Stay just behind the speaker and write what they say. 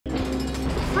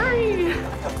free!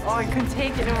 Oh, I couldn't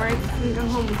take it anymore. I couldn't go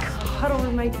home and cuddle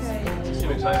with my kid. You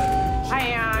seem excited. I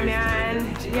am,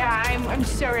 man. Yeah, I'm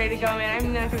so ready to go, man.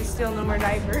 I'm not gonna steal no more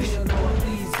diapers.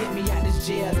 Please get me out this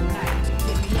jail tonight.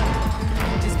 Get me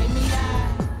out. Just get me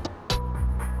out.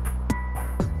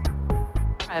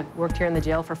 I've worked here in the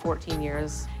jail for 14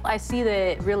 years. I see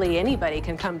that really anybody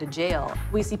can come to jail.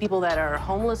 We see people that are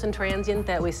homeless and transient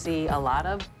that we see a lot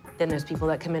of. Then there's people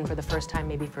that come in for the first time,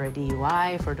 maybe for a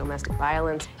DUI, for domestic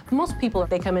violence. Most people,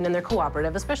 they come in and they're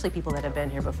cooperative, especially people that have been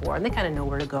here before, and they kind of know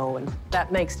where to go, and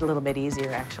that makes it a little bit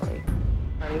easier, actually.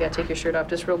 You gotta take your shirt off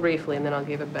just real briefly, and then I'll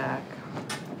give it back.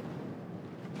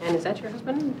 And is that your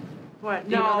husband? What?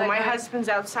 No, my husband's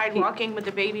outside walking with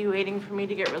the baby waiting for me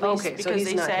to get released because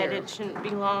they said it shouldn't be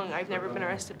long. I've never been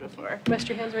arrested before. Rest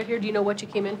your hands right here. Do you know what you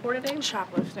came in for today?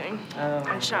 Shoplifting.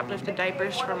 I shoplifted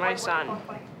diapers for my son.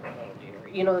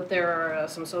 You know that there are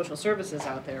some social services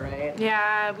out there, right?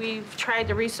 Yeah, we've tried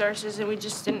the resources and we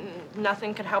just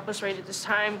nothing could help us right at this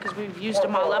time because we've used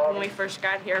them all up when we first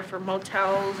got here for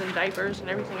motels and diapers and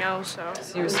everything else, so.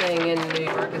 So you're saying in New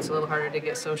York it's a little harder to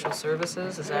get social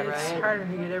services, is that right? It's harder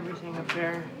to get everything up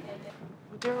there.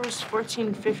 There was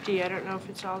 $14.50, I don't know if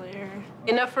it's all there.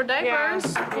 Enough for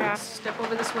diapers? Yeah. Step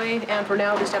over this way, and for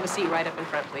now, just have a seat right up in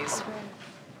front, please. Okay.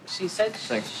 She said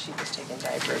she was taking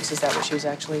diapers. Is that what she was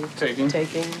actually taking?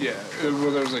 Yeah,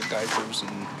 well, there was like diapers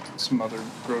and some other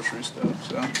grocery stuff,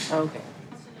 so. Okay.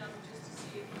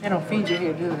 They don't feed you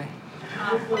here, do they?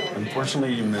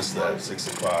 Unfortunately, you missed that 6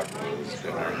 o'clock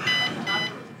dinner.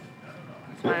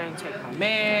 I ain't take my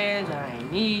meds, I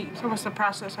ain't eat. So what's the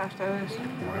process after this?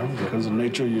 Well, because of the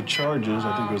nature of your charges,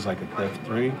 I think it was like a theft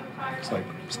 3. It's like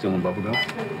stealing bubblegum.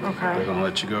 Okay. They're gonna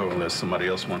let you go unless somebody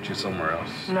else wants you somewhere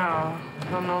else. No,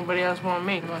 don't nobody else want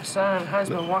me. My son,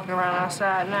 husband walking around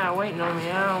outside now waiting on me.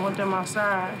 I don't want them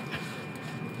outside.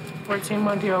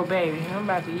 14-month-old baby. I'm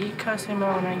about to cuss him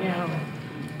out when I get home.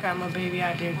 Got my baby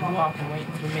out there walking,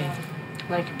 waiting for me.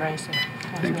 Thank you, Bryson.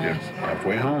 Thank you.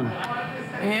 Halfway home.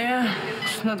 Yeah,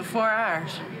 it's another 4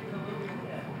 hours.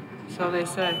 So they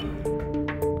said.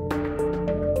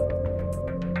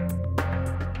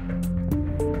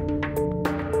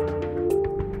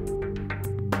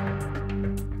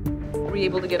 Were you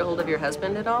able to get a hold of your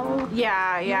husband at all?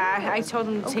 Yeah. I told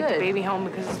him to take good. the baby home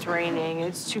because it's raining.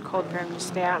 It's too cold for him to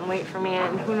stay out and wait for me,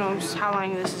 and who knows how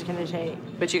long this is gonna take.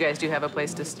 But you guys do have a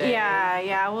place to stay?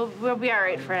 Yeah. We'll be all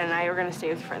right, Fred and I. We're gonna stay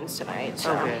with friends tonight,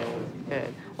 so. Okay,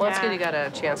 good. Well, it's good you got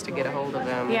a chance to get a hold of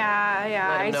him.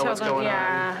 Yeah. Let him know what's going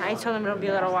on. I told him it'll be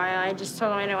a little while. I just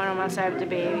told him I didn't want him outside with the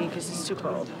baby because it's too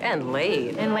cold. And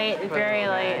late. And late, very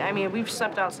late. I mean, we've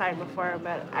slept outside before,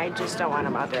 but I just don't want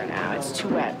him out there now. It's too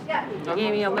wet. He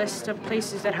gave me a list of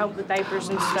places that help with diapers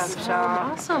and stuff, so.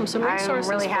 Awesome, some resources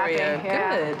I'm really happy. for you.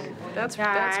 Yeah. Good. That's good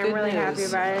I'm really happy news.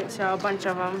 about it, so a bunch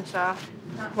of them, so.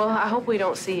 Well, I hope we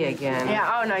don't see you again.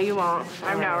 Yeah, oh no, you won't.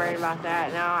 I'm not worried about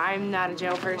that. No, I'm not a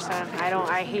jail person.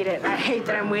 I hate it. I hate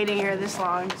that I'm waiting here this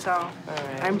long, so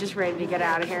I'm just ready to get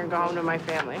out of here and go home to my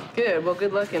family. Good, well,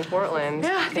 good luck in Portland.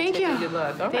 Yeah, thank you. Good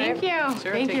luck. All thank right. you.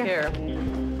 Sure, thank take you. care.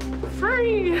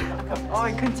 Free! Oh,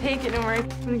 I couldn't take it anymore. I'm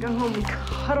gonna go home and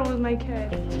cuddle with my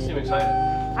kid. You seem excited.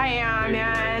 I am,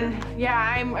 man. Yeah,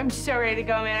 I'm so ready to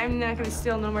go, man. I'm not gonna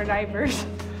steal no more diapers.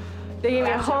 They gave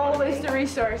me a whole list of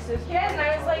resources. Yeah, and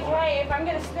I was like, hey, if I'm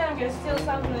gonna steal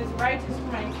something that's righteous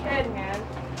for my kid, man.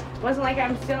 It wasn't like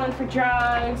I'm stealing for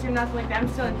drugs or nothing like that. I'm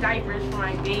stealing diapers for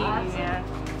my baby, man.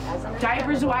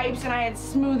 Diapers, wipes, and I had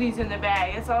smoothies in the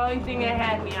bag. That's the only thing that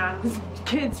had me on was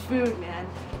kids' food, man.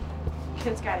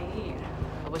 Kids gotta eat.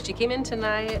 Well, she came in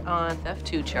tonight on theft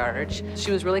 2 charge.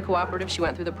 She was really cooperative. She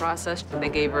went through the process. They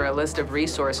gave her a list of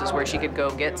resources where she could go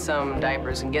get some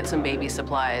diapers and get some baby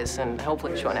supplies, and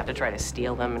hopefully she won't have to try to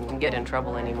steal them and get in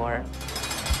trouble anymore.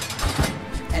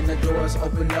 And the doors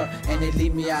open up and they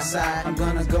leave me outside. I'm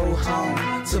gonna go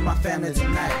home to my family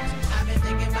tonight. I've been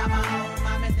thinking about my home,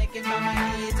 I've been thinking about my